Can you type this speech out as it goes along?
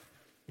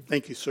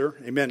Thank you, sir.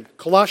 Amen.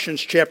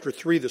 Colossians chapter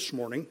 3 this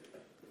morning.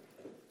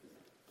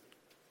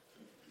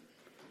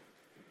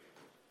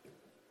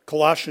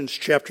 Colossians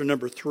chapter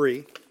number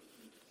 3.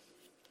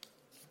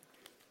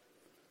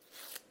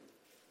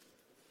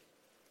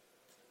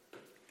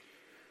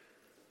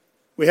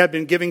 We have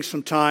been giving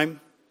some time.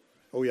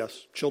 Oh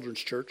yes, Children's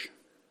Church.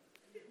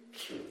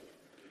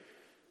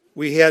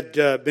 We had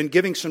been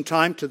giving some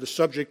time to the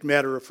subject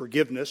matter of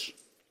forgiveness.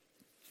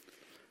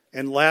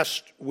 And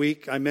last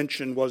week I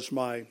mentioned was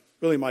my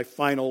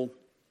final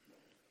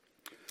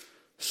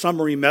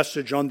summary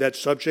message on that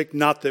subject.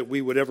 Not that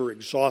we would ever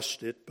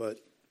exhaust it, but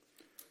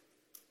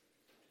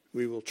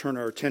we will turn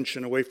our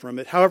attention away from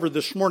it. However,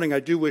 this morning I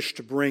do wish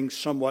to bring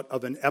somewhat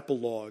of an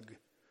epilogue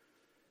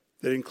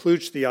that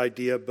includes the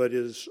idea, but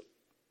is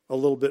a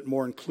little bit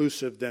more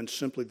inclusive than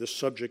simply the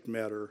subject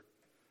matter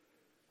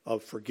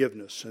of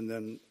forgiveness. And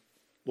then,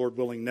 Lord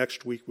willing,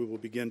 next week we will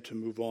begin to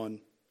move on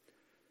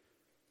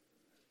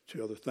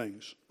to other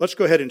things. Let's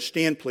go ahead and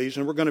stand, please,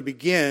 and we're going to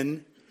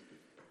begin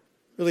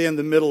really in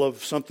the middle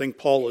of something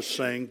Paul is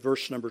saying,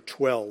 verse number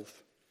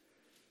 12,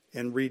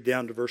 and read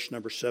down to verse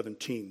number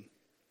 17.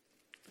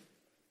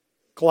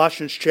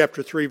 Colossians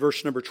chapter 3,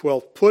 verse number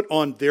 12, "Put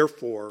on,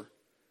 therefore,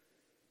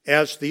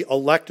 as the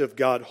elect of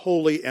God,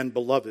 holy and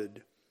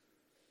beloved,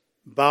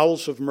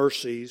 bowels of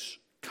mercies,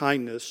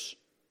 kindness,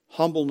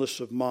 humbleness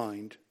of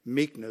mind,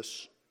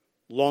 meekness,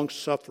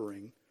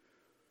 long-suffering,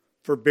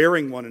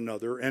 forbearing one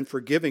another and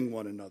forgiving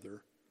one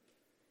another.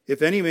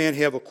 If any man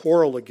have a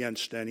quarrel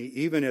against any,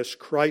 even as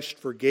Christ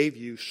forgave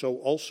you, so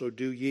also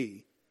do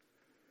ye.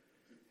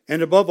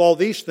 And above all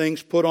these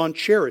things put on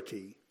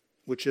charity,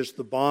 which is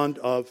the bond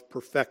of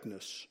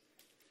perfectness.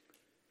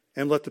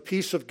 And let the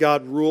peace of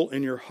God rule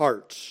in your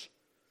hearts,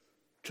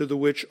 to the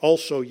which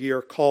also ye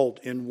are called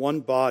in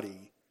one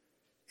body,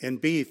 and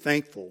be ye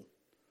thankful.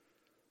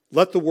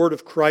 Let the word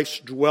of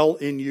Christ dwell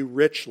in you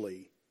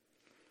richly,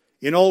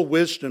 in all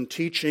wisdom,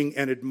 teaching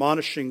and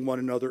admonishing one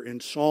another in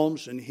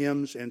psalms and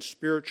hymns and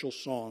spiritual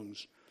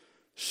songs,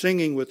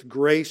 singing with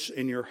grace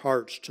in your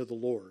hearts to the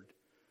Lord.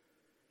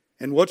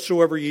 And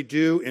whatsoever ye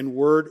do in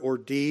word or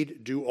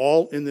deed, do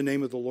all in the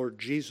name of the Lord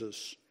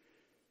Jesus,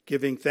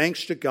 giving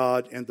thanks to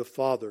God and the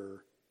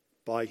Father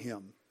by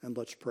him." And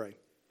let's pray.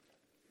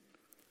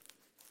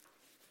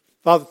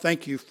 Father,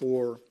 thank you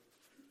for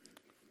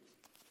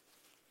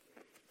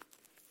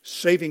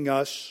saving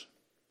us.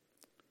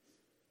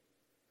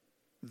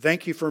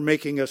 Thank you for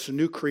making us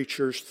new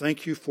creatures.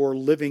 Thank you for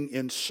living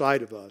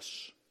inside of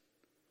us.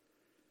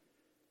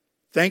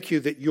 Thank you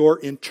that your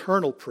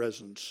internal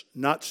presence,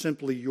 not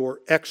simply your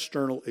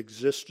external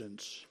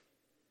existence,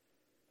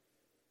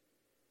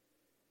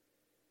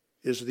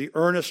 is the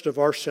earnest of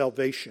our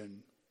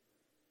salvation,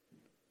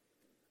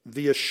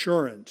 the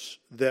assurance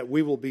that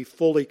we will be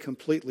fully,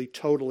 completely,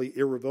 totally,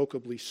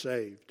 irrevocably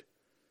saved,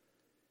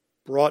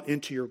 brought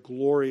into your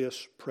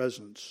glorious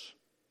presence,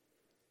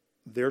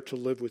 there to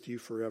live with you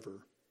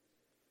forever.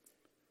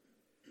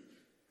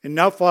 And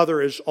now,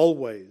 Father, as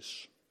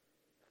always,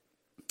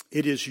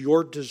 it is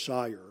your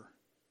desire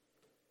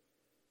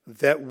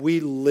that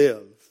we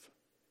live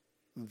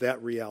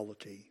that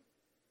reality.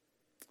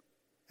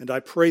 And I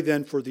pray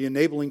then for the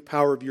enabling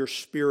power of your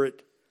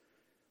Spirit,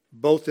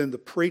 both in the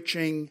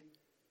preaching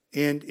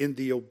and in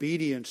the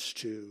obedience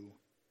to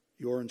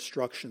your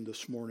instruction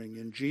this morning.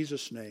 In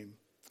Jesus' name,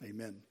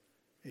 amen.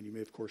 And you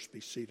may, of course, be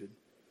seated.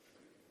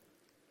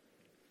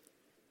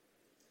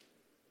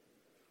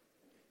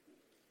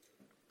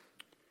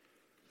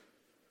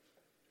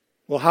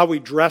 Well, how we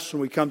dress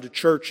when we come to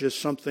church is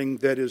something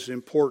that is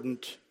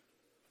important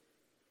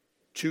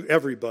to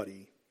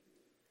everybody.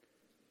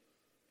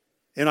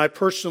 And I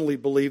personally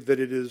believe that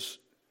it is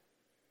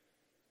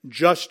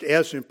just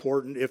as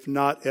important, if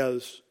not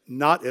as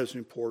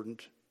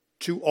important,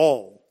 to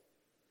all,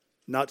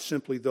 not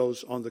simply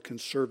those on the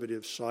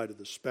conservative side of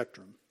the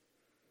spectrum.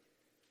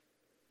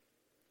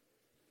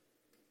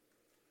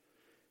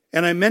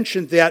 And I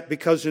mentioned that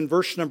because in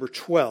verse number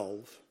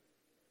 12,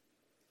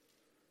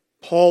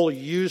 Paul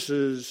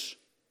uses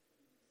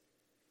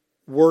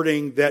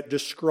wording that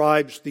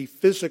describes the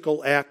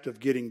physical act of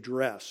getting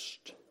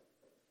dressed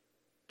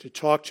to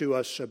talk to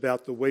us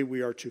about the way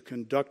we are to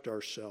conduct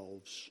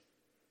ourselves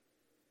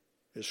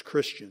as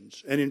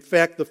Christians. And in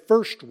fact, the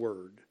first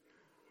word,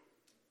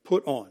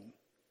 put on.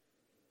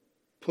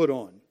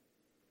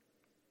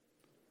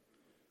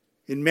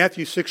 In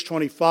Matthew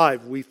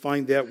 6:25, we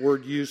find that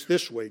word used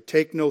this way: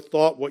 "Take no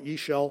thought what ye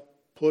shall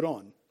put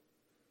on."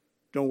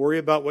 Don't worry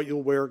about what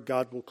you'll wear,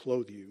 God will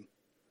clothe you.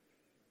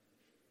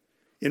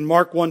 In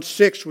Mark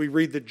 1:6, we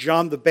read that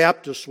John the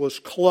Baptist was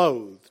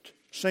clothed.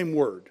 Same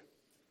word.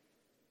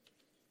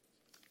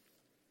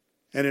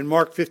 And in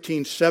Mark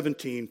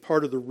 15:17,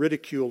 part of the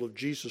ridicule of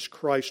Jesus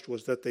Christ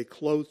was that they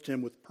clothed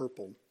him with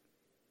purple.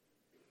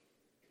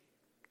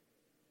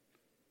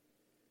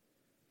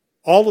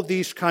 All of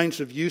these kinds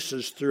of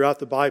uses throughout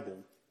the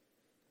Bible,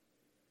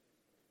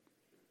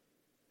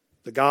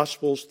 the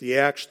Gospels, the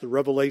Acts, the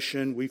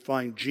Revelation, we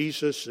find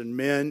Jesus and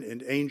men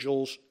and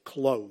angels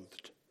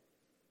clothed.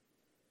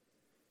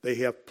 They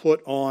have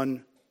put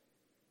on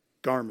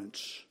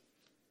garments.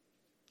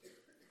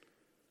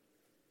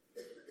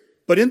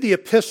 But in the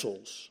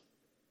epistles,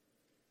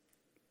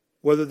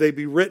 whether they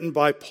be written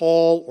by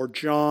Paul or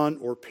John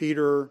or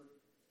Peter,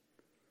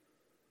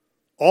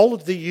 all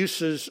of the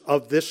uses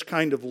of this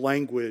kind of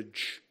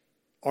language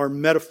are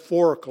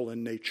metaphorical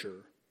in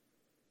nature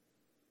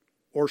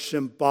or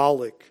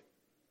symbolic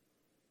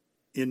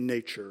in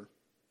nature.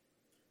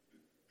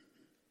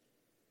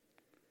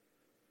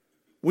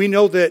 We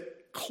know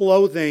that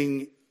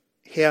clothing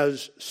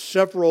has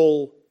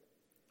several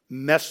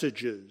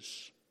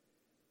messages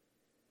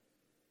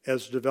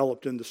as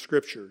developed in the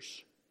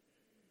Scriptures.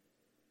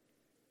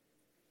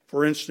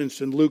 For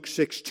instance, in Luke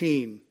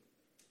 16,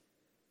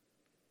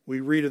 we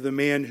read of the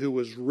man who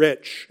was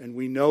rich, and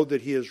we know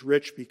that he is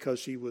rich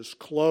because he was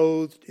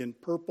clothed in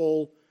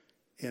purple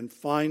and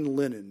fine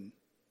linen.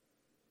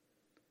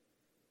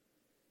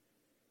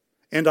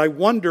 And I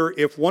wonder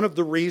if one of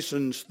the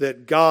reasons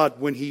that God,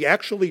 when he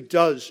actually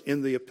does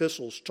in the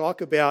epistles talk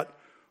about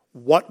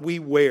what we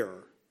wear,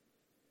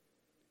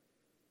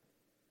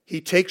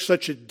 he takes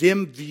such a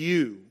dim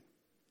view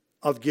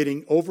of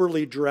getting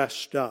overly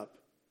dressed up.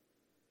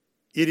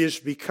 It is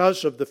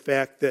because of the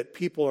fact that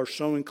people are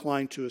so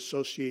inclined to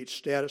associate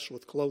status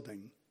with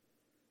clothing.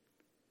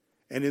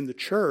 And in the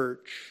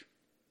church,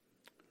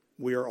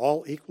 we are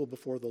all equal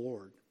before the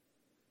Lord.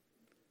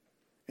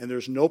 And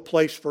there's no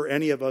place for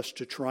any of us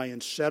to try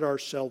and set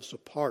ourselves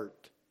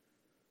apart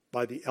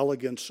by the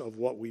elegance of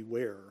what we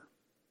wear.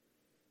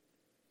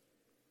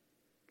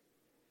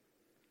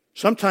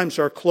 Sometimes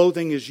our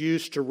clothing is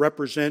used to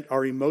represent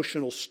our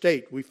emotional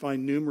state. We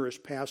find numerous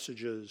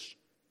passages,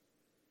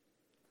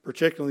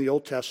 particularly in the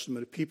Old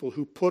Testament, of people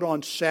who put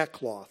on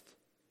sackcloth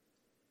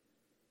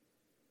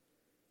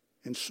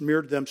and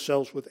smeared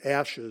themselves with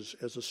ashes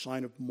as a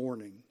sign of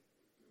mourning.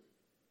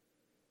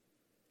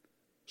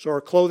 So our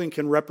clothing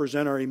can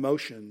represent our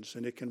emotions,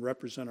 and it can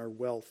represent our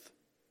wealth.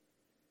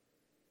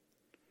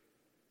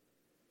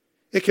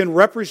 It can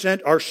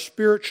represent our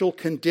spiritual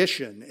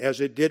condition, as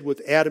it did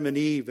with Adam and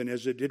Eve, and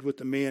as it did with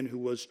the man who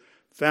was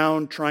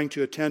found trying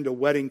to attend a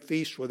wedding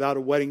feast without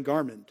a wedding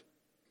garment.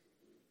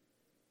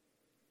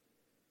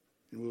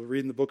 And we'll read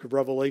in the book of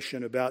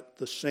Revelation about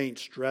the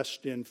saints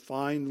dressed in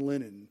fine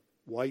linen,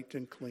 white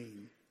and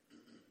clean.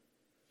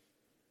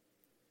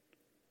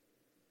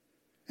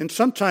 And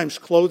sometimes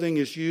clothing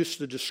is used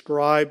to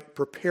describe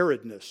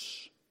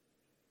preparedness,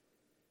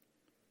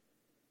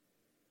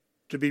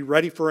 to be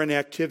ready for an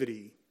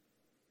activity.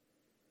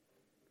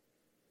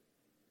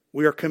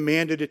 We are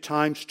commanded at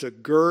times to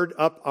gird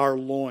up our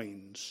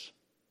loins,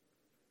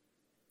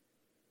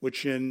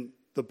 which in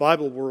the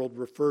Bible world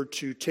referred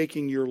to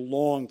taking your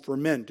long, for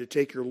men, to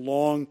take your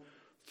long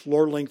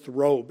floor-length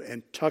robe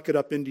and tuck it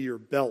up into your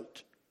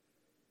belt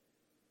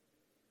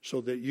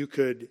so that you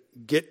could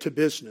get to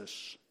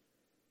business.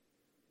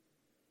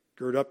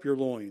 Gird up your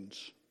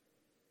loins.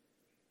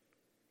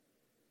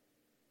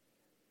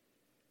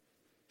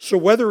 So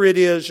whether it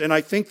is, and I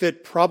think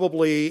that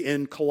probably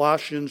in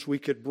Colossians we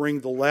could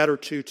bring the latter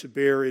two to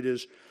bear, it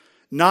is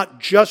not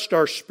just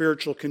our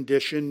spiritual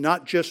condition,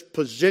 not just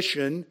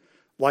position,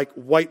 like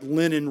white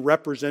linen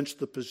represents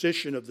the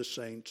position of the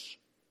saints,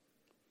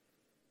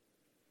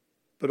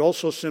 but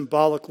also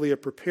symbolically a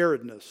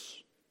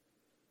preparedness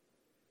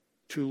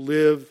to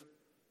live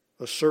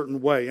a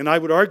certain way. And I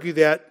would argue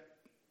that,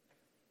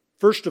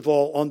 first of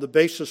all, on the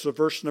basis of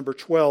verse number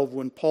 12,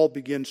 when Paul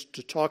begins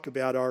to talk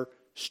about our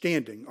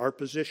standing, our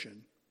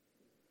position.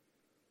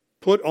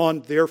 Put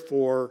on,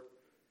 therefore,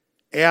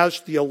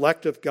 as the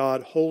elect of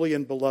God, holy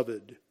and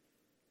beloved.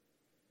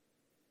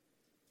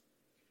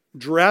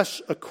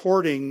 Dress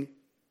according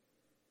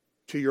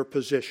to your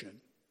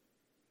position.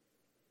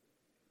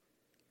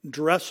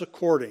 Dress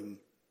according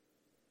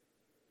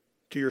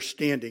to your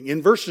standing.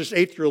 In verses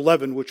 8 through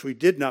 11, which we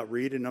did not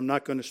read, and I'm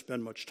not going to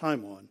spend much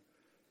time on,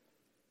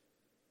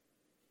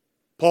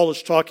 Paul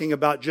is talking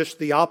about just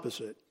the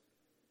opposite.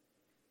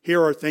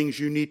 Here are things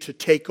you need to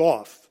take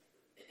off.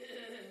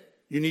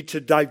 You need to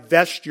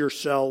divest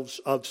yourselves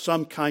of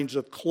some kinds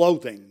of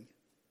clothing.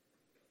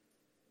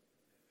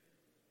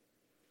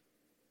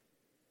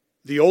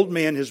 The old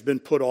man has been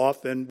put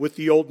off, and with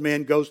the old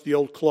man goes the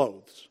old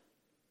clothes.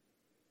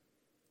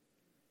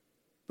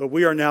 But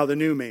we are now the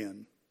new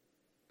man.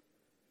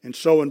 And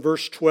so in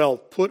verse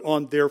 12, put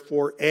on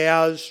therefore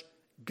as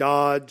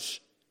God's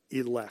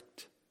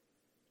elect.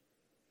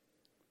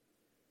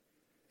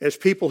 As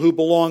people who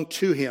belong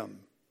to Him.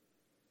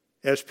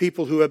 As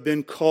people who have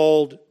been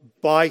called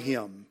by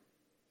Him.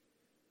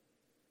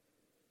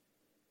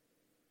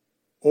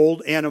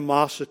 Old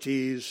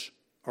animosities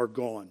are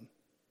gone.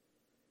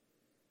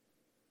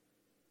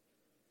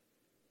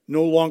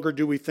 No longer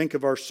do we think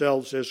of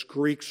ourselves as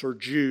Greeks or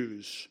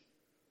Jews,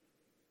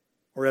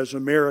 or as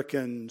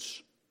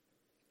Americans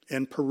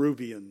and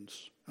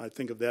Peruvians. I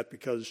think of that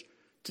because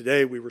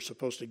today we were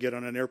supposed to get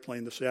on an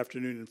airplane this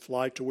afternoon and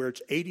fly to where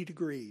it's 80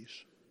 degrees.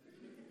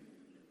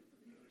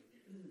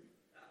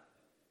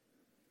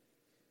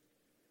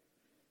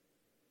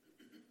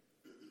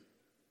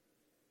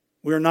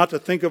 We are not to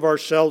think of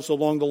ourselves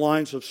along the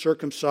lines of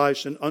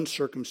circumcised and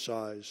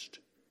uncircumcised.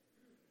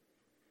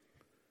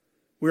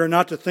 We are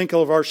not to think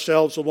of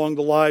ourselves along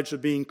the lines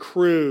of being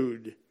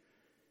crude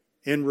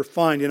and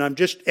refined. And I'm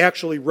just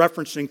actually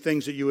referencing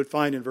things that you would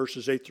find in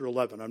verses 8 through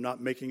 11. I'm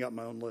not making up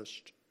my own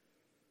list.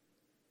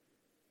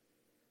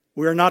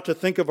 We are not to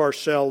think of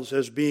ourselves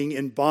as being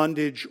in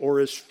bondage or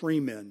as free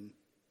men.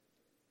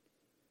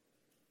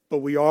 But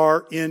we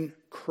are in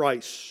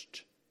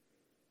Christ.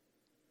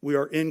 We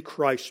are in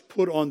Christ.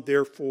 Put on,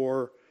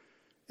 therefore,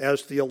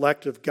 as the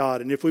elect of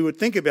God. And if we would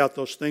think about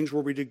those things,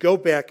 were we to go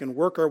back and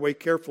work our way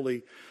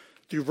carefully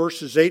through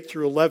verses 8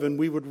 through 11,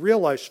 we would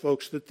realize,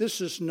 folks, that this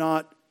is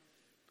not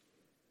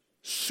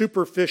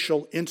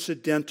superficial,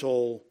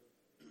 incidental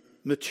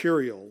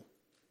material.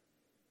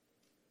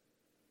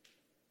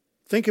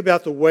 Think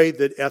about the way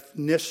that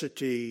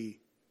ethnicity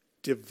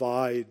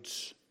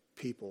divides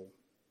people.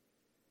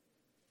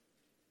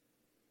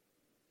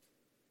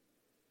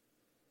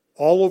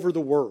 All over the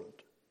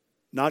world,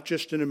 not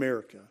just in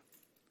America,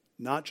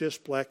 not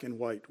just black and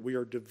white, we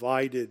are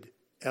divided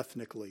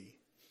ethnically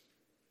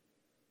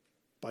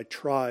by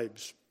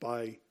tribes,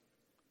 by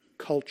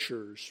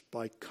cultures,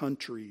 by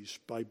countries,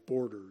 by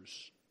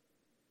borders.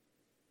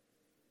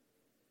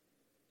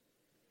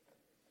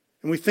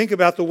 And we think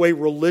about the way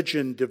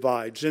religion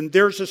divides, and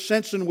there's a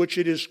sense in which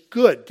it is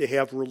good to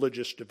have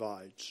religious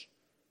divides,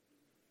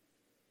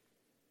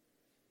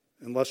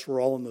 unless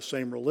we're all in the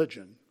same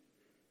religion.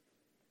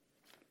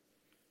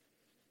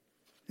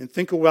 And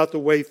think about the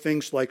way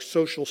things like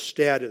social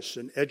status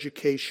and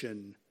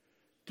education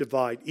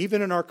divide,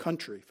 even in our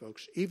country,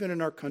 folks, even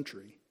in our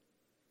country.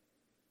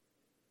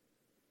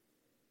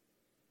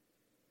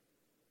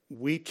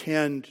 We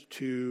tend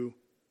to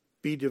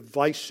be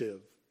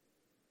divisive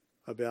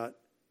about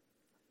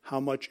how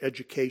much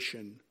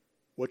education,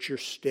 what your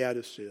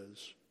status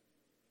is.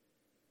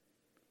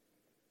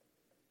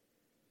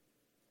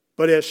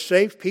 But as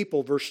saved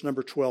people, verse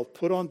number 12,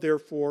 put on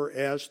therefore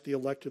as the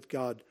elect of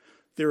God,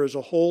 there is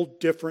a whole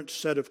different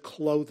set of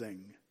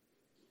clothing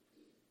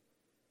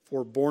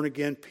for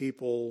born-again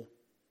people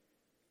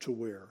to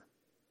wear.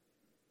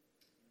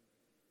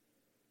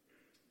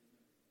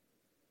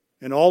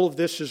 And all of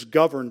this is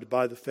governed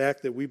by the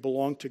fact that we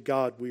belong to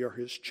God. We are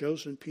His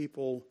chosen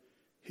people,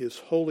 His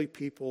holy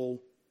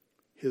people,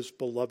 His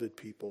beloved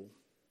people.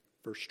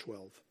 Verse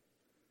 12.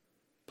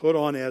 Put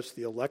on as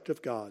the elect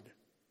of God,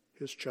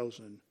 His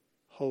chosen,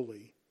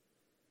 holy,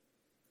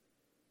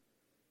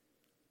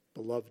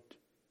 beloved.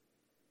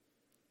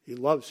 He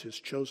loves His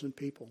chosen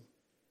people.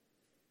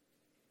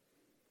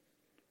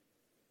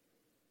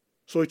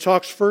 So he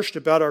talks first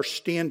about our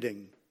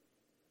standing.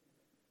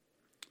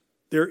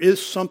 There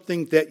is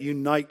something that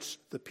unites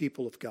the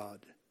people of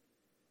God,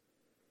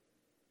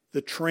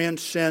 that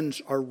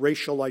transcends our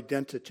racial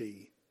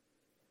identity,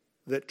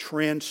 that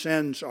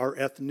transcends our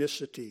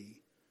ethnicity,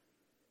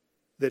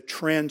 that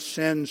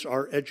transcends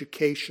our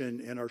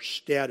education and our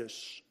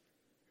status.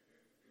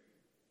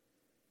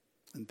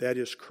 And that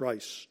is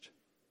Christ.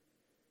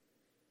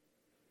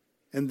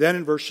 And then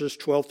in verses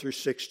 12 through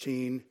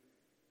 16,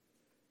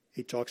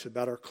 he talks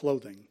about our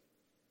clothing.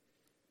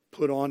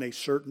 Put on a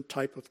certain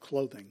type of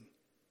clothing.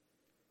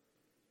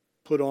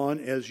 Put on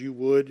as you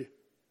would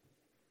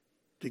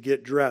to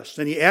get dressed.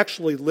 And he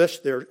actually lists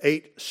there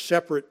 8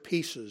 separate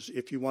pieces,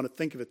 if you want to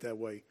think of it that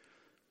way.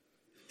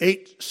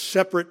 8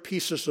 separate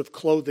pieces of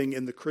clothing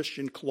in the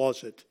Christian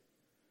closet.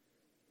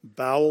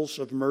 Bowels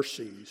of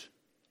mercies,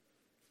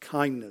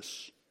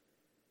 kindness,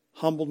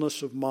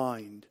 humbleness of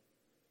mind,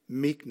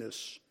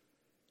 meekness,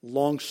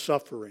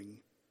 long-suffering,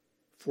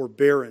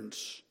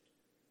 forbearance,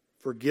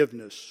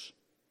 forgiveness,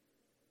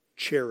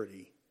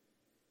 charity.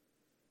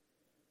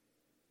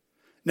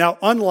 Now,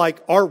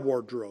 unlike our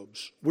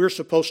wardrobes, we're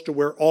supposed to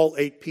wear all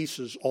 8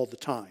 pieces all the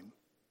time.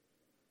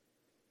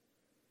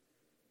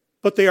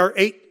 But they are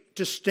 8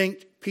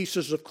 distinct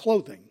pieces of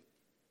clothing.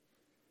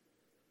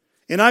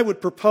 And I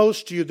would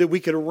propose to you that we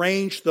could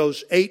arrange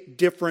those 8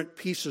 different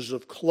pieces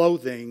of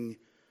clothing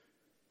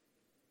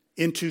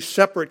into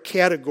separate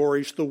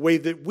categories the way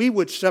that we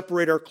would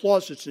separate our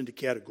closets into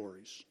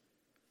categories.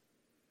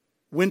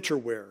 Winter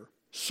wear,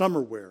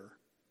 summer wear,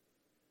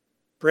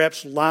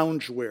 perhaps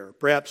lounge wear,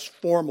 perhaps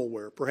formal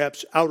wear,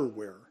 perhaps outer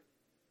wear.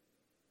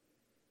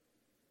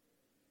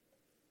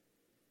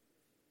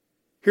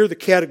 Here are the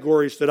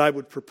categories that I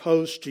would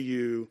propose to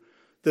you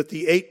that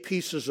the 8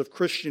 pieces of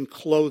Christian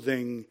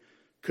clothing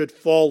could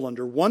fall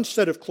under. One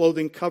set of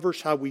clothing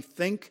covers how we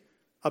think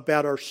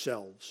about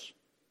ourselves.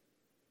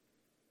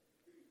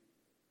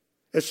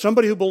 As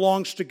somebody who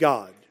belongs to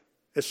God,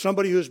 as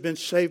somebody who has been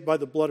saved by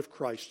the blood of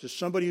Christ, as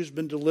somebody who's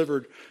been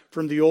delivered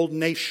from the old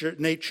nature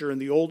and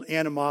the old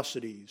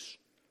animosities,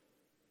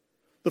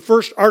 the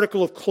first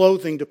article of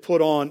clothing to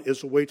put on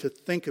is a way to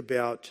think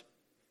about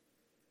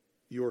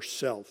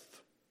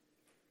yourself.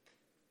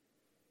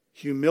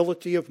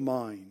 Humility of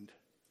mind.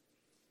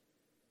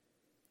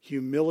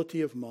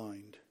 Humility of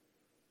mind.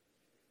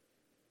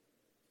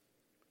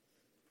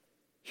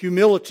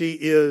 Humility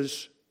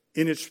is,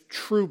 in its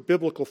true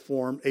biblical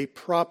form, a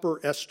proper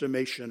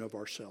estimation of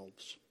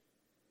ourselves.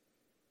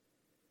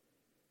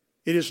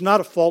 It is not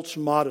a false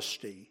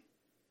modesty.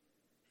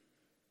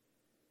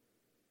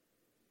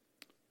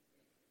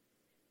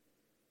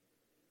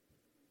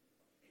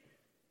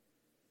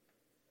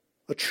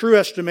 A true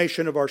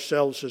estimation of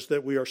ourselves is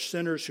that we are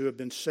sinners who have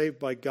been saved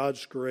by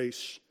God's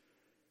grace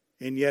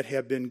and yet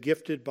have been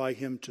gifted by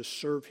Him to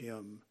serve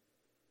Him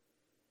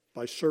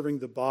by serving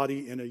the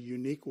body in a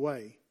unique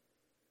way.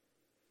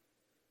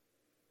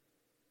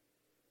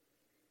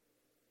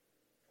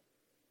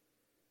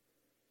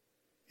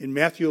 In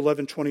Matthew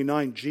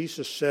 11:29,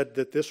 Jesus said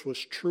that this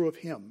was true of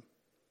Him,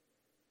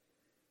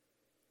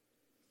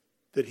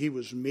 that He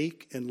was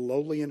meek and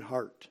lowly in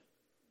heart.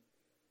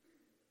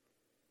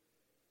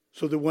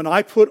 So that when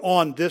I put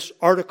on this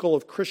article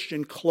of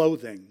Christian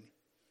clothing,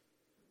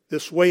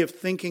 this way of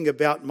thinking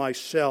about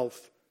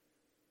myself,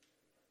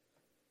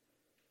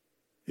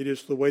 it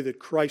is the way that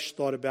Christ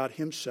thought about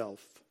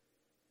Himself.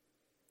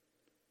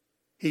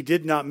 He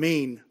did not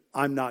mean,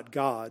 I'm not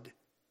God.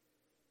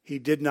 He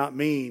did not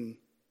mean,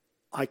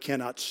 I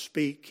cannot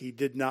speak. He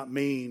did not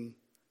mean,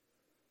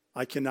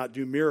 I cannot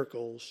do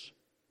miracles.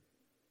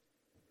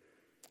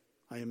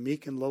 I am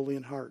meek and lowly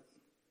in heart.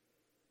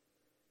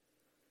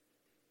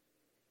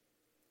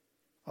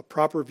 A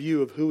proper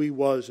view of who He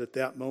was at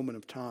that moment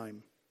of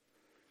time.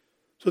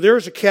 So there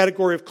is a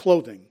category of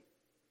clothing.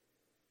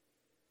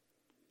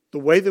 The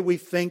way that we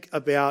think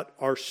about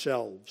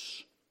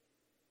ourselves.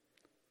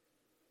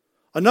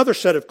 Another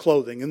set of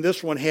clothing, and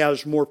this one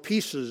has more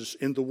pieces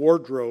in the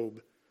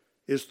wardrobe,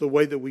 is the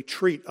way that we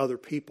treat other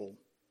people.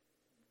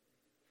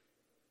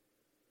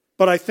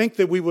 But I think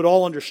that we would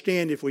all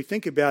understand, if we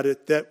think about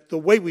it, that the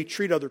way we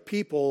treat other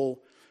people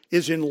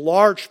is in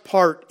large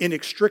part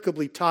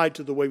inextricably tied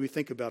to the way we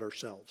think about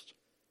ourselves.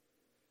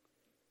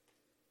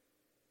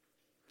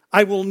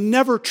 I will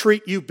never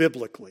treat you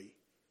biblically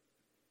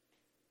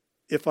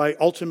if I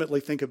ultimately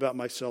think about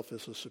myself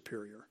as a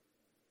superior.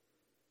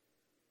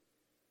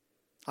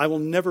 I will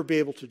never be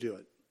able to do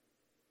it.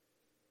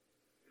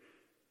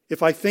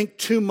 If I think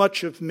too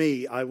much of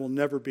me, I will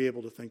never be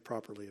able to think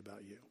properly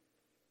about you.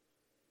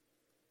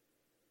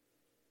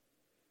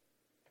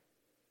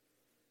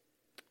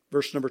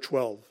 Verse number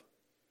 12.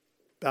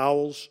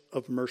 Bowels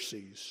of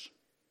mercies.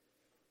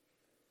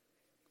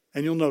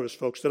 And you'll notice,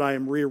 folks, that I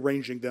am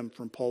rearranging them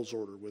from Paul's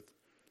order with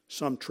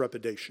some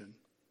trepidation.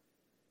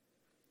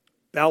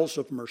 Bowels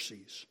of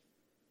mercies.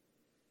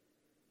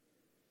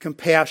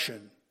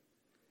 Compassion.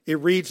 It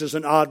reads as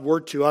an odd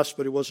word to us,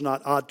 but it was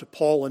not odd to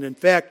Paul. And in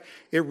fact,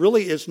 it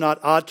really is not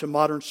odd to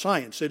modern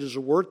science. It is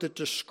a word that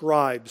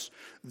describes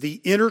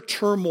the inner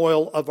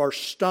turmoil of our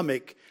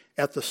stomach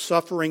at the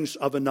sufferings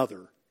of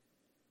another.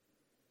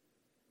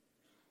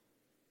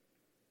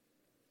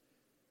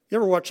 You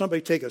ever watch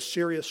somebody take a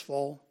serious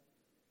fall?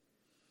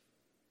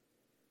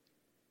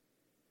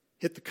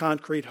 Hit the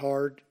concrete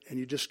hard and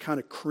you just kind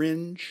of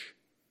cringe?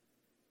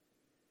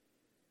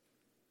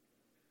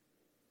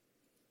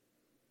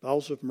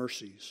 Bowels of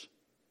mercies.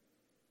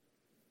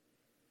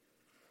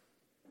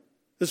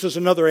 This is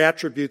another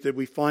attribute that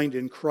we find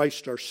in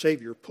Christ our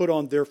Savior. Put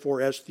on, therefore,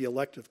 as the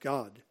elect of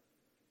God,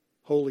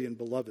 holy and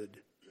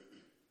beloved.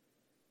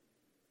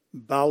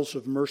 Bowels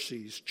of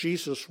mercies.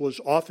 Jesus was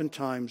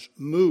oftentimes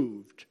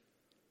moved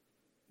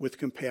with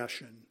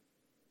compassion.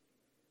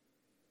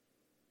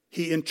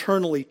 He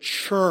internally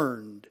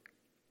churned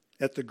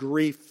at the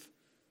grief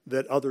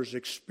that others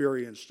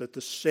experienced, at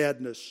the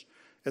sadness,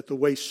 at the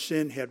way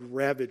sin had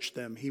ravaged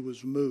them. He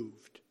was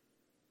moved.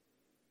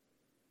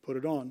 Put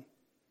it on,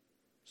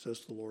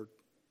 says the Lord.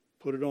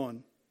 Put it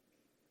on.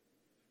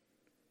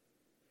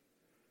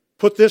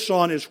 Put this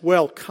on as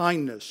well,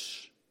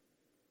 kindness.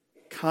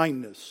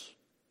 Kindness.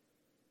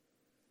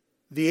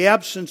 The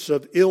absence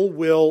of ill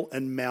will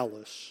and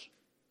malice.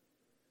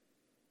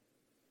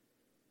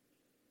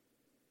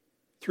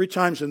 3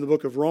 times in the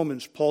book of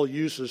Romans, Paul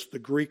uses the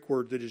Greek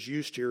word that is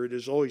used here. It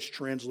is always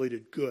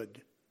translated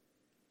good.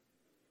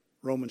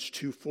 Romans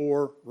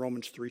 2:4,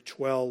 Romans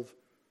 3:12,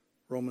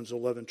 Romans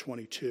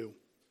 11:22.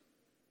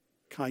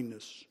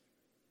 Kindness.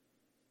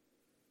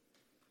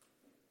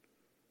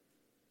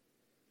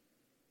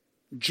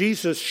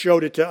 Jesus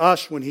showed it to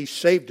us when He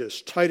saved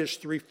us, Titus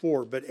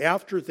 3:4. But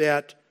after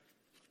that,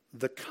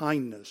 the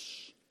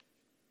kindness.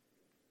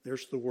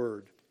 There's the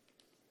word.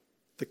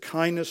 The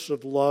kindness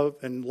of love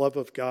and love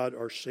of God,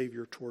 our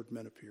Savior, toward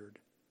men appeared.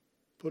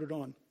 Put it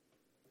on.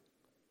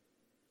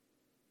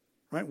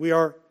 Right? We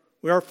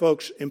are,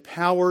 folks,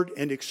 empowered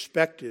and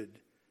expected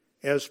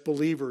as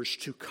believers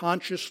to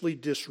consciously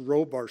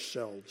disrobe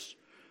ourselves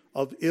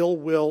of ill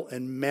will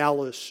and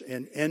malice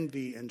and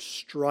envy and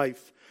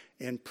strife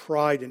and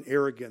pride and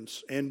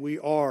arrogance. And we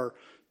are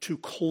to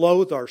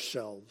clothe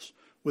ourselves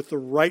with the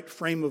right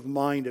frame of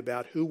mind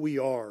about who we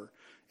are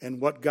and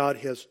what God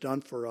has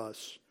done for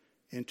us,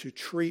 and to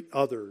treat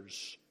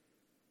others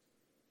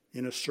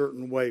in a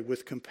certain way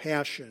with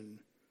compassion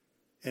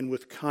and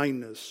with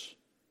kindness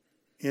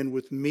and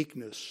with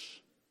meekness.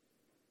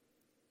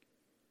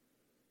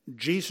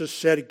 Jesus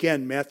said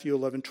again, Matthew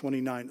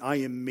 11:29, I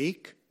am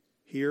meek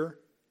here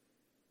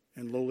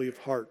and lowly of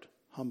heart,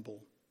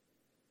 humble.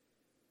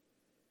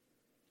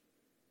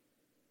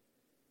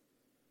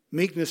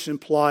 Meekness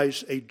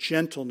implies a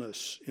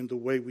gentleness in the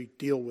way we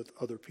deal with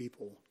other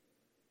people.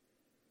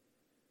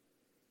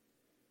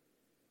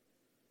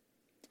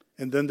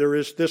 And then there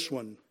is this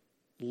one,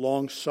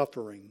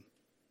 long-suffering.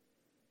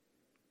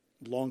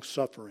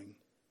 Long-suffering.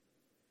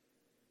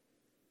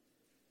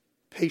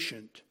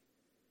 Patient.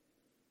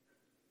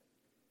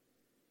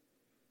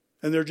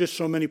 And there are just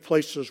so many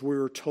places we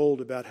are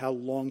told about how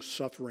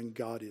long-suffering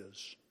God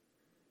is.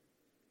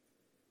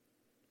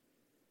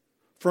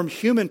 From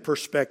human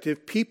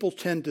perspective, people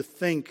tend to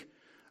think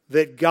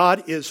that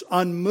God is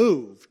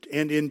unmoved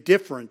and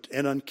indifferent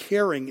and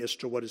uncaring as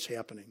to what is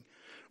happening,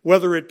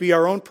 whether it be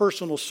our own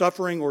personal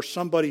suffering or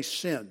somebody's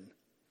sin.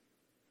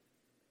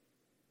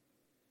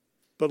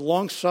 But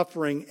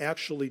long-suffering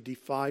actually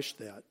defies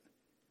that.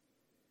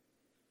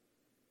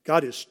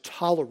 God is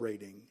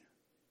tolerating.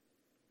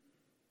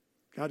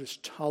 God is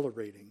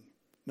tolerating,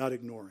 not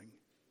ignoring.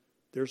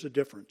 There's a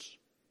difference.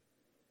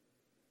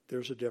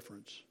 There's a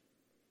difference.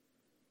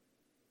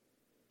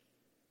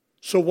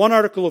 So one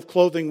article of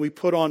clothing we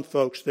put on,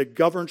 folks, that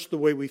governs the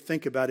way we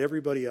think about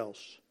everybody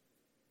else,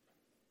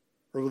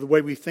 or the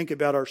way we think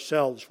about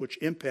ourselves, which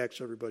impacts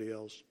everybody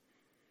else.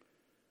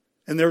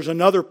 And there's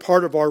another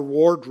part of our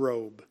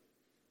wardrobe,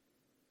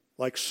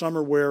 like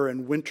summer wear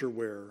and winter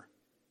wear,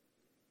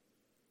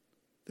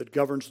 that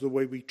governs the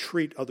way we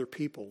treat other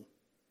people.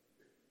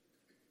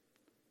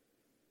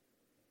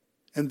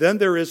 And then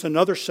there is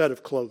another set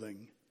of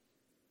clothing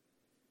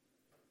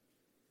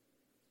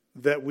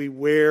that we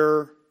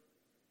wear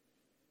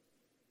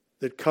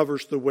that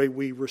covers the way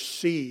we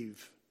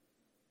receive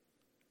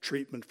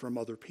treatment from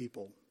other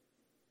people.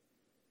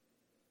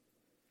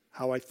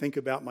 How I think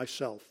about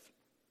myself.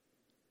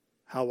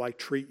 How I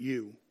treat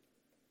you.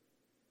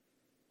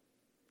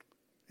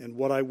 And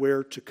what I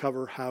wear to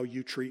cover how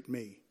you treat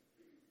me.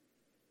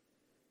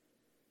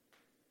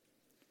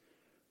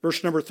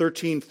 Verse number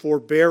 13,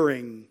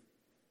 forbearing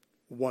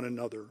one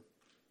another.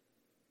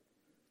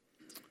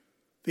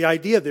 The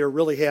idea there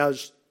really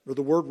has, or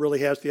the word really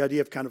has the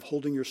idea of kind of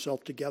holding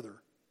yourself together.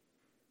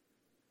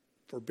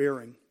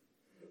 Forbearing.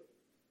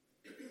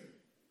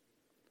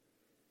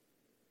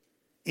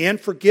 And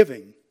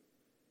forgiving.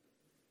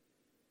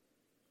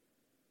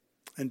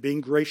 And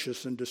being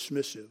gracious and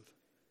dismissive.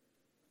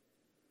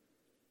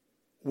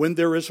 When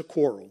there is a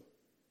quarrel,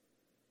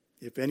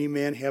 if any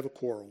man have a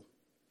quarrel.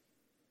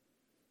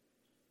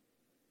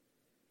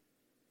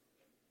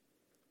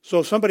 So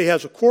if somebody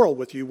has a quarrel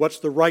with you, what's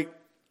the right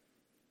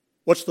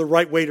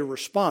way to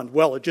respond?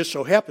 Well, it just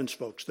so happens,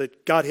 folks,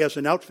 that God has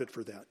an outfit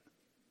for that.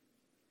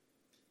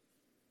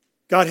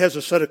 God has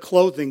a set of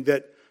clothing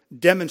that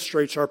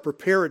demonstrates our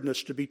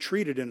preparedness to be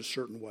treated in a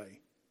certain way.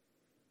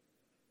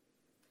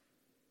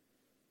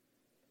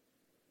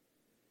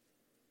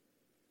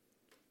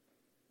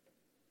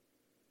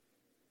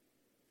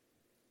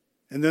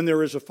 And then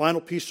there is a final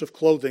piece of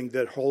clothing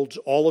that holds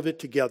all of it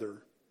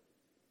together.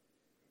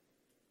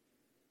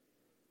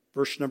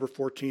 Verse number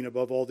 14,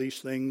 above all these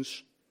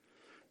things.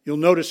 You'll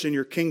notice in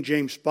your King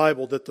James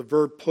Bible that the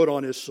verb put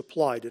on is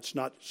supplied. It's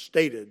not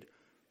stated.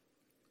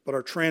 But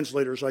our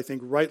translators, I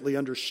think, rightly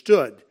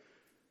understood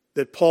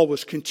that Paul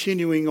was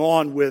continuing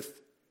on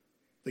with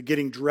the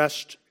getting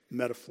dressed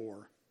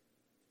metaphor.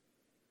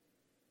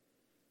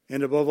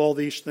 And above all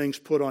these things,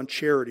 put on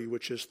charity,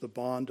 which is the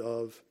bond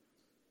of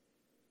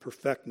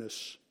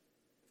perfectness.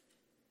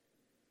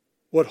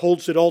 What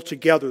holds it all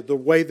together, the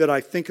way that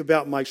I think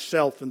about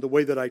myself and the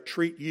way that I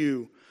treat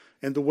you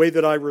and the way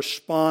that I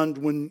respond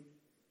when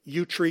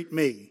you treat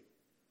me,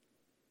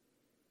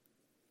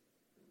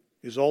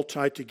 is all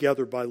tied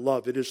together by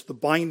love. It is the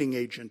binding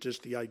agent, is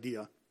the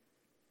idea.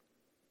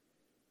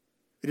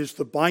 It is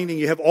the binding.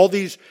 You have all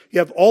these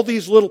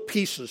little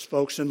pieces,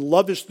 folks, and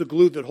love is the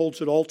glue that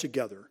holds it all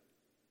together.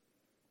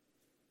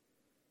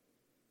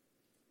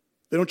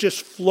 They don't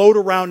just float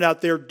around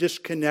out there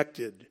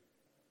disconnected.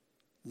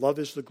 Love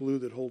is the glue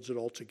that holds it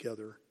all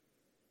together.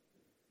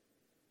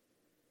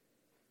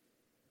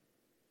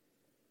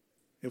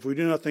 If we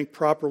do not think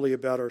properly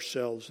about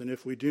ourselves, and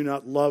if we do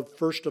not love,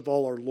 first of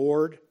all, our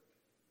Lord,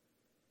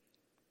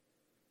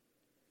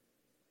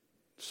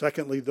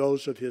 secondly,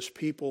 those of His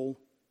people,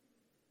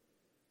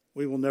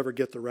 we will never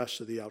get the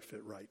rest of the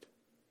outfit right.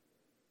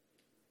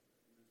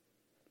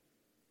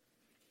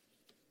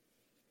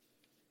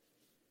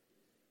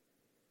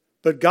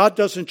 But God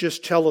doesn't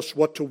just tell us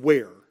what to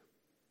wear.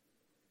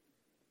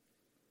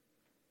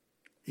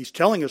 He's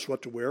telling us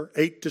what to wear.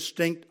 8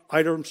 distinct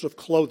items of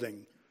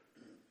clothing.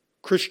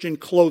 Christian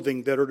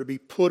clothing that are to be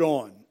put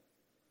on.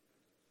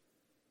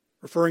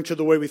 Referring to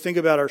the way we think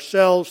about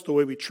ourselves, the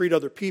way we treat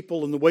other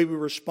people, and the way we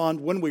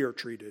respond when we are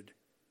treated.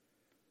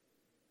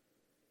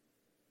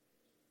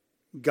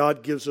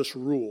 God gives us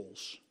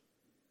rules.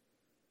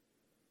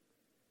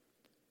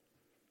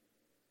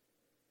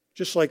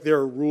 Just like there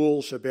are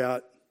rules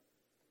about,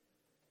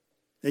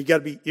 you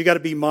got to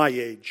be my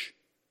age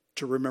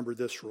to remember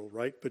this rule,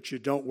 right? But you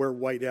don't wear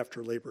white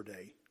after Labor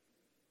Day.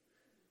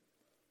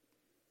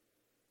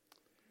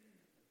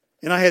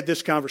 And I had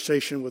this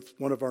conversation with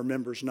one of our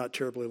members not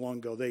terribly long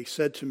ago. They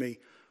said to me,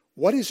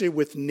 what is it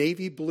with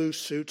navy blue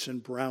suits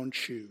and brown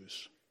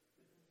shoes?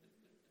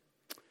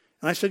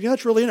 And I said,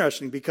 that's really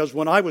interesting because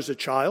when I was a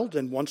child,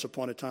 and once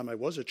upon a time I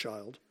was a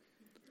child,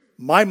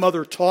 my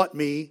mother taught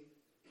me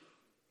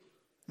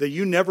that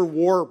you never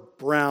wore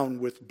brown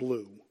with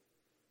blue.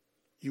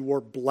 You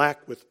wore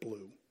black with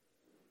blue.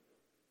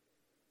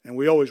 And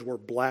we always wore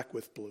black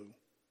with blue.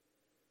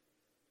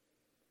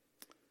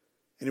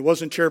 And it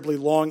wasn't terribly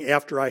long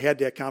after I had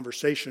that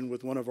conversation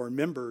with one of our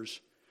members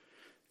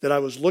that I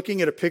was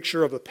looking at a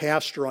picture of a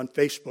pastor on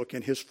Facebook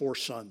and his 4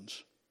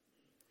 sons.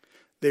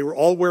 They were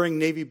all wearing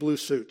navy blue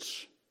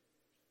suits.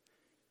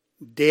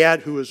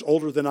 Dad, who is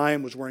older than I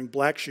am, was wearing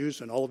black shoes,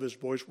 and all of his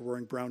boys were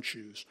wearing brown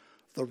shoes.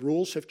 The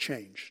rules have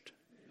changed.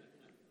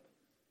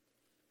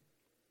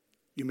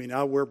 You may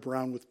now wear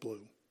brown with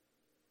blue.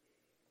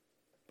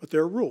 But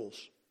there are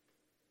rules.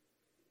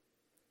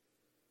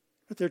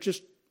 But they're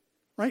just,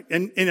 right?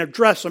 And in a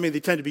dress, they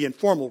tend to be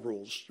informal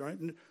rules, right?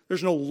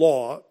 There's no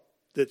law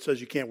that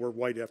says you can't wear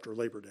white after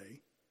Labor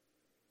Day.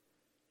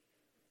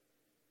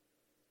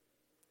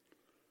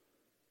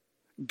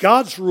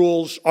 God's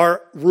rules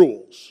are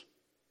rules.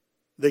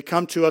 They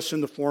come to us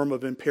in the form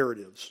of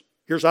imperatives.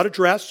 Here's how to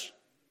dress.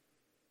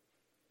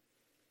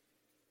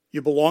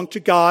 You belong to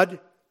God.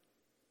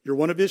 You're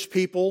one of His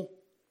people.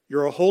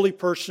 You're a holy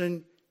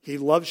person. He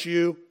loves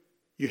you.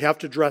 You have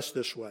to dress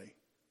this way.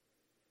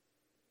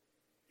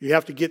 You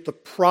have to get the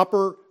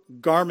proper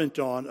garment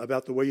on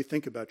about the way you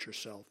think about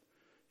yourself.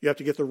 You have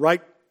to get the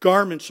right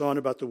garments on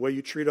about the way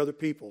you treat other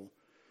people.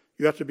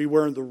 You have to be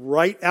wearing the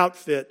right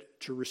outfit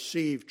to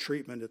receive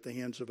treatment at the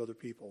hands of other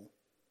people.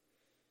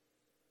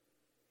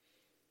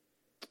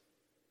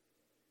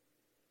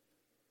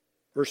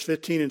 Verse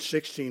 15 and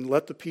 16,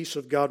 let the peace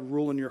of God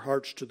rule in your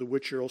hearts, to the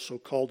which you're also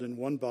called in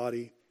one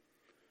body.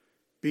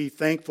 Be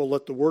thankful,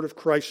 let the word of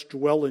Christ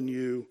dwell in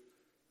you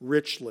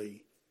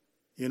richly,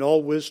 in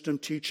all wisdom,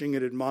 teaching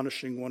and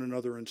admonishing one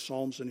another in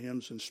psalms and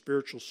hymns and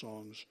spiritual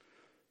songs,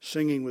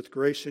 singing with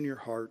grace in your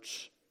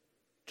hearts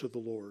to the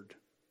Lord.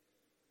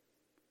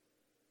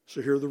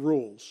 So here are the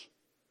rules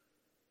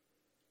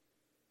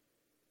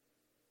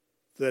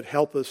that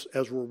help us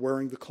as we're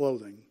wearing the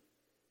clothing.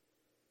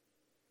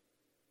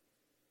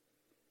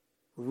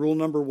 Rule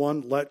number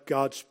 1, let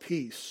God's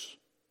peace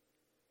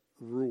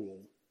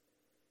rule.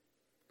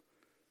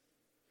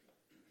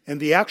 And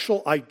the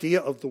actual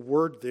idea of the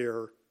word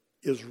there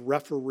is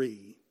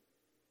referee.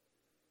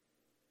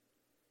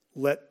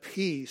 Let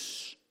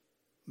peace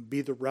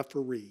be the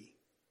referee.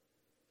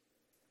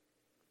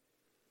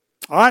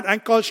 All right, I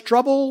can cause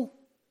trouble,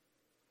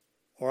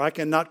 or I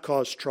cannot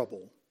cause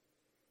trouble.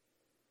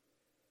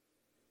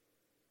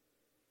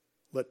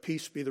 Let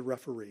peace be the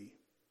referee.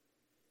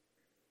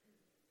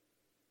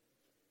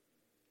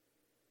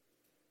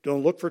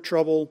 Don't look for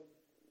trouble.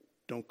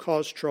 Don't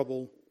cause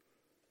trouble.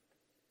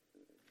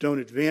 Don't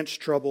advance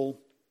trouble.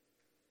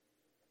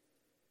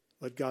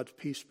 Let God's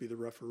peace be the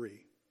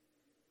referee.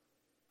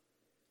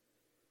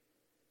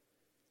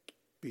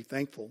 Be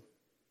thankful.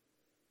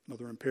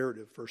 Another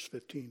imperative, verse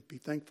 15. Be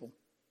thankful.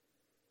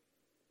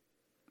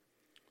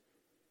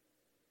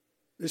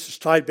 This is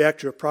tied back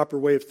to a proper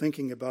way of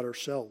thinking about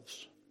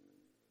ourselves.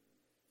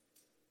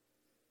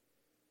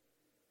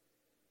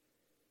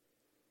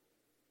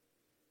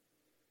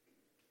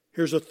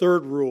 Here's a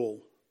third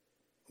rule.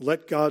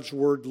 Let God's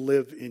word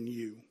live in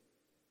you.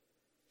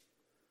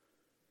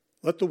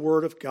 Let the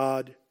word of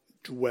God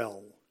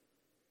dwell.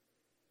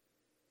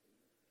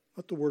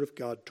 Let the word of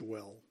God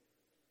dwell.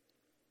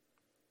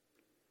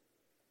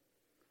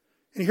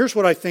 And here's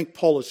what I think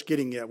Paul is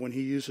getting at when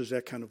he uses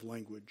that kind of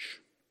language.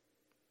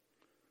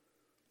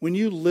 When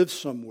you live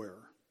somewhere,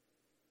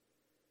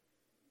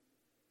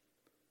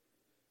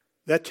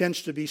 that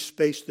tends to be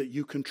space that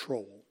you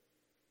control.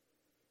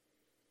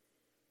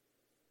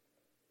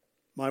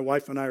 My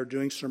wife and I are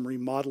doing some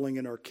remodeling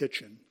in our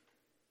kitchen.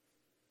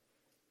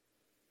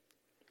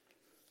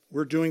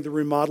 We're doing the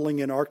remodeling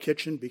in our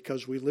kitchen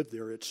because we live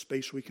there. It's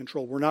space we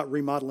control. We're not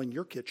remodeling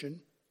your kitchen.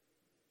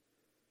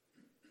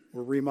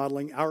 We're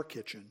remodeling our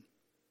kitchen.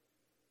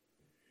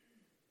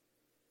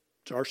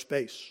 It's our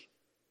space.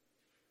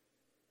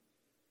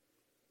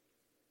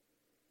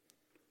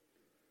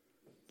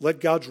 Let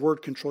God's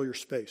word control your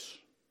space.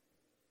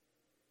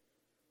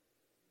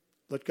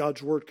 Let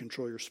God's word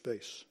control your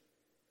space.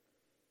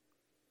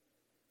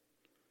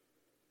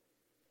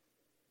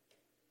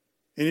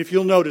 And if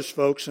you'll notice,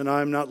 folks, and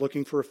I'm not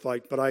looking for a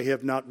fight, but I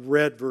have not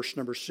read verse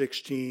number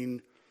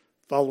 16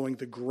 following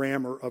the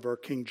grammar of our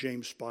King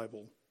James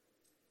Bible.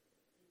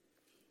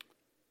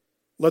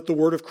 Let the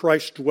word of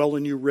Christ dwell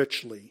in you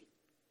richly.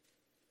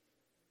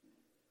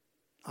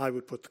 I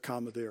would put the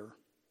comma there.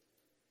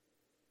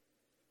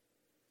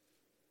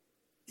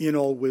 In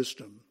all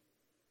wisdom.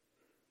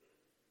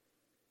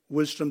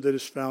 Wisdom that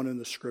is found in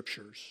the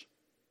Scriptures.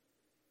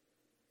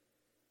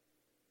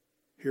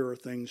 Here are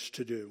things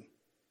to do.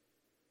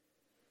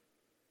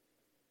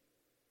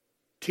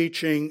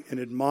 Teaching and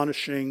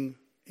admonishing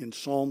in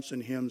psalms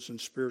and hymns and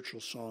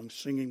spiritual songs,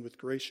 singing with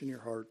grace in your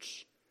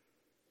hearts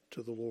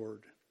to the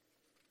Lord.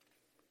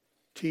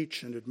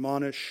 Teach and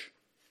admonish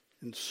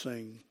and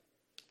sing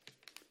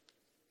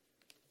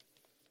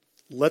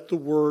Let the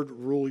Word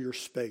rule your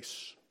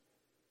space.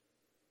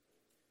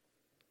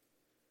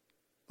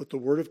 Let the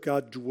Word of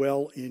God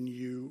dwell in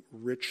you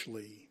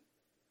richly.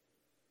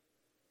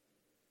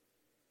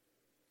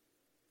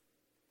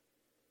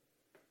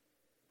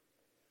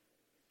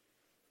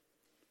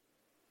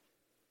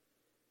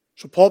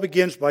 So Paul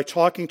begins by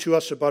talking to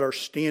us about our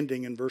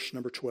standing in verse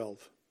number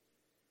 12.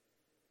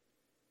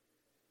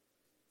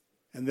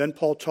 And then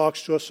Paul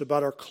talks to us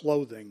about our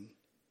clothing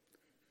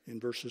in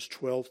verses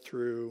 12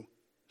 through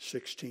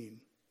 16.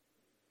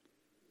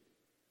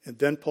 And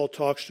then Paul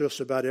talks to us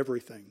about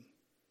everything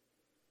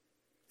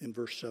in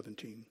verse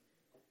 17.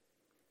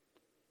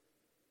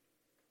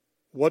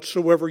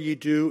 Whatsoever ye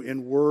do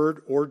in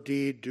word or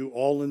deed, do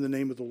all in the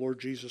name of the Lord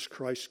Jesus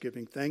Christ,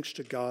 giving thanks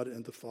to God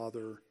and the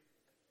Father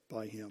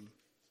by him.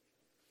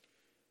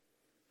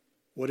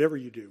 Whatever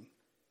you do.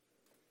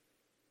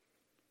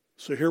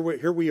 So here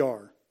we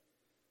are.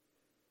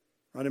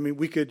 Right? I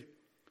mean,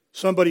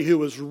 somebody who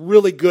was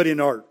really good in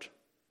art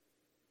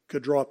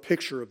could draw a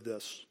picture of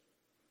this.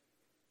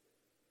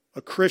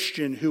 A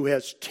Christian who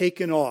has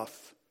taken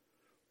off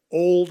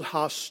old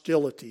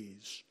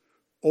hostilities,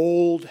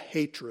 old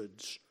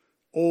hatreds,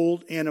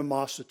 old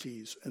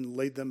animosities, and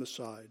laid them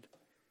aside.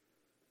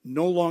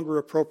 No longer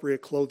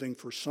appropriate clothing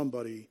for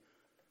somebody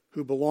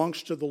who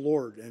belongs to the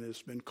Lord and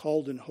has been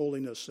called in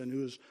holiness and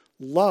who is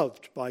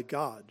loved by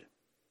God.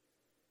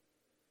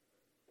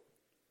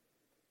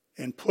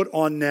 And put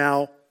on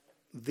now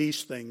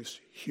these things: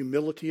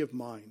 humility of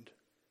mind.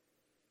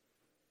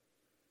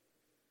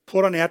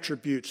 Put on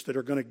attributes that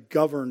are going to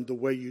govern the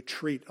way you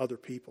treat other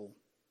people.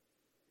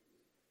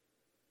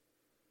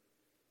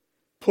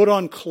 Put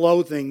on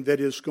clothing that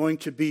is going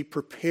to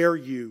prepare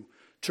you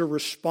to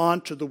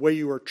respond to the way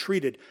you are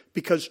treated,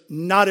 because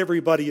not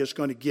everybody is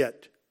going to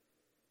get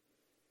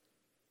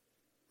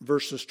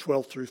verses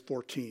 12 through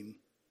 14,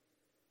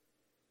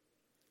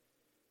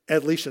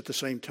 at least at the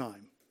same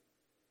time.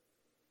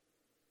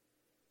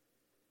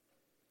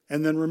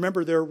 And then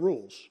remember their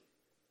rules.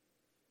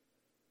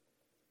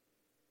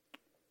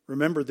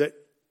 Remember that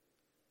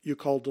you're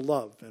called to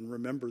love, and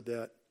remember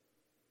that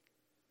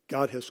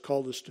God has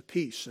called us to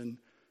peace, and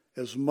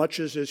as much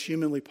as is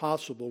humanly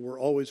possible, we're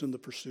always in the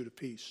pursuit of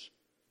peace.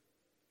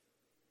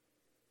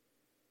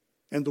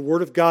 And the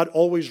Word of God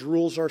always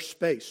rules our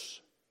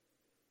space.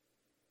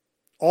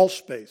 All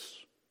space.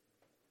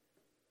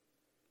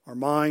 Our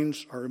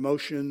minds, our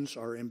emotions,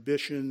 our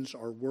ambitions,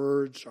 our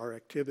words, our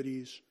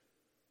activities.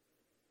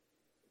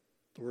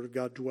 The Word of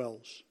God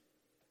dwells.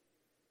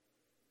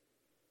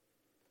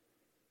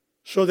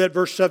 So that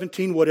verse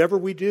 17, whatever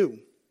we do,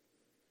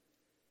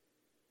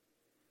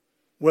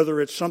 whether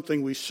it's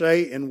something we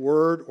say in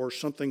word or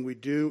something we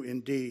do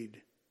in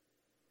deed,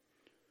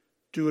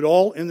 do it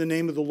all in the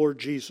name of the Lord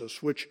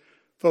Jesus, which,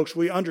 folks,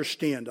 we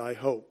understand, I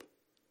hope,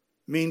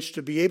 means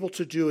to be able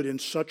to do it in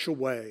such a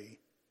way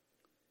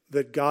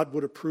that God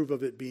would approve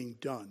of it being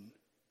done.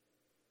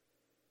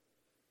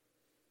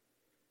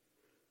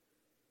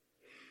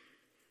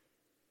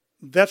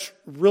 That's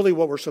really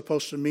what we're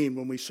supposed to mean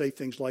when we say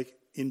things like,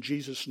 in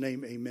Jesus'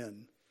 name,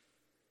 amen.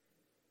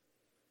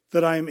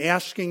 That I am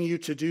asking you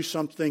to do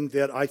something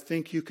that I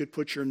think you could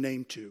put your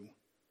name to,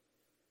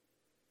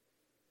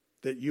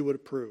 that you would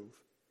approve.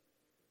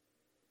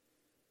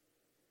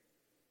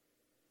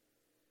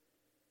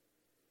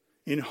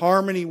 In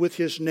harmony with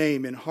his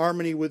name, in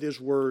harmony with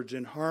his words,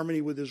 in harmony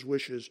with his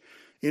wishes,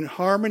 in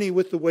harmony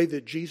with the way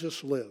that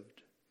Jesus lived.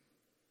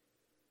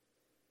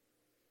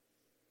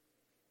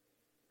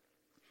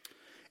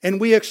 And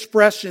we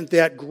express in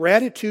that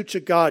gratitude to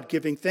God,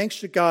 giving thanks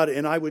to God,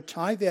 and I would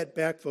tie that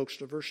back, folks,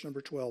 to verse number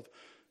 12,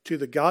 to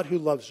the God who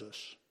loves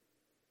us.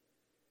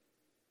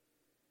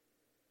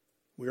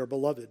 We are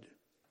beloved.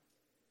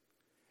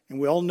 And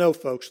we all know,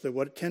 folks, that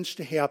what tends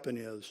to happen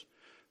is,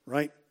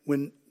 right,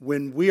 when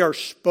we are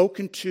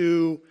spoken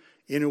to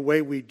in a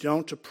way we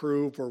don't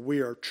approve, or we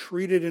are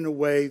treated in a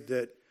way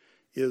that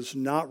is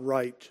not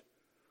right,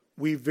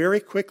 we very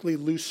quickly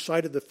lose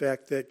sight of the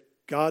fact that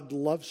God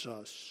loves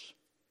us.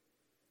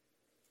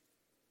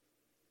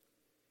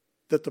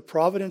 That the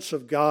providence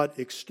of God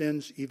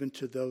extends even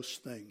to those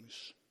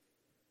things.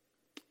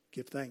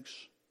 Give thanks.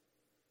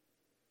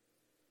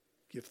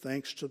 Give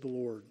thanks to the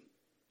Lord.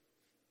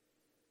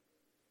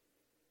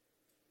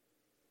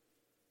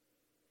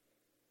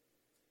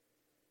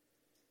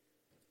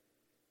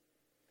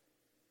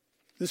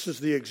 This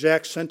is the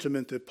exact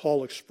sentiment that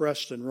Paul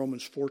expressed in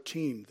Romans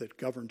 14 that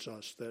governs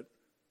us, that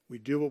we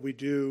do what we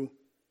do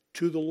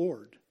to the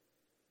Lord.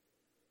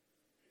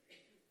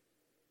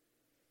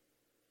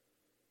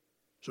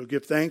 So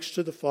give thanks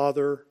to the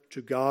Father,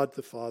 to God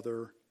the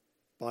Father,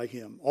 by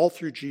him. All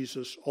through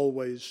Jesus,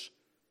 always,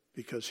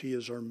 because he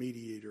is our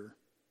mediator.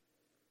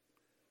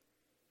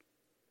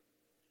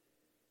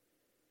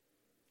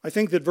 I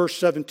think that verse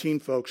 17,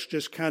 folks,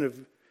 just kind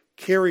of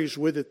carries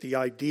with it the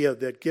idea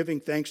that giving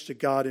thanks to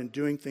God and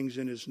doing things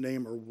in his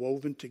name are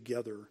woven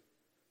together.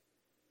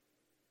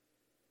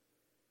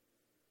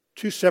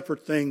 Two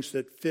separate things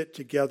that fit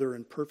together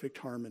in perfect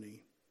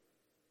harmony.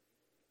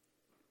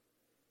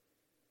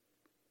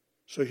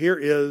 So here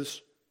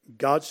is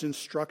God's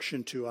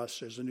instruction to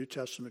us as a New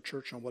Testament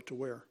church on what to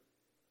wear.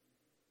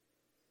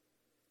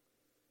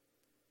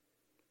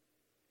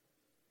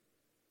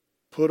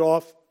 Put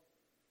off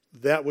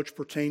that which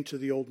pertained to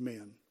the old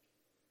man.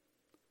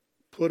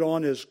 Put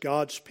on as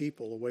God's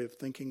people a way of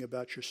thinking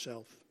about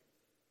yourself,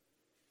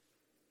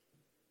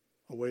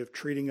 a way of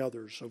treating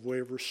others, a way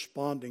of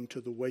responding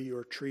to the way you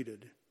are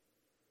treated.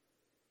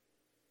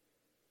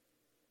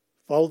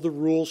 Follow the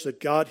rules that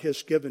God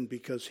has given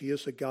because He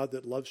is a God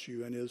that loves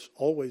you and is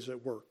always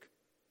at work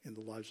in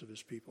the lives of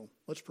His people.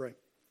 Let's pray.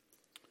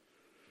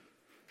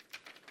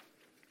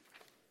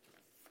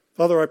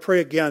 Father, I pray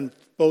again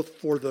both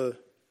for the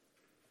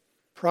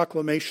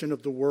proclamation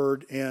of the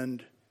Word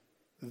and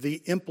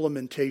the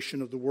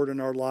implementation of the Word in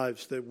our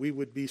lives, that we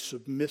would be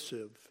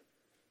submissive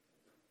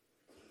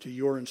to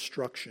your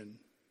instruction.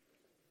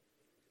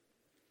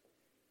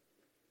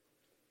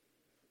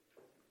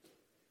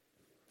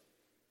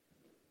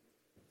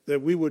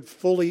 That we would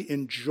fully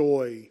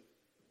enjoy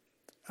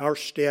our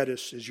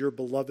status as your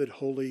beloved,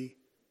 holy,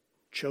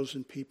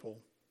 chosen people.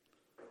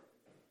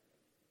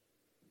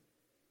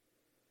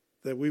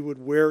 That we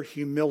would wear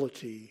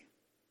humility,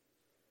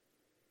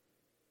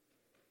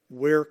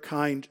 wear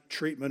kind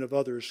treatment of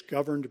others,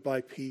 governed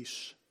by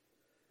peace,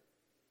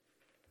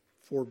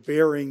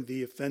 forbearing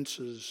the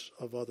offenses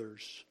of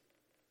others.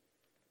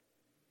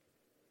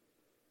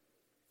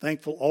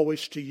 Thankful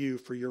always to you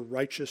for your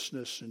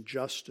righteousness and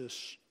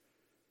justice.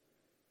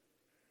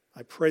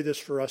 I pray this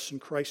for us in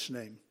Christ's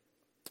name.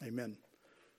 Amen.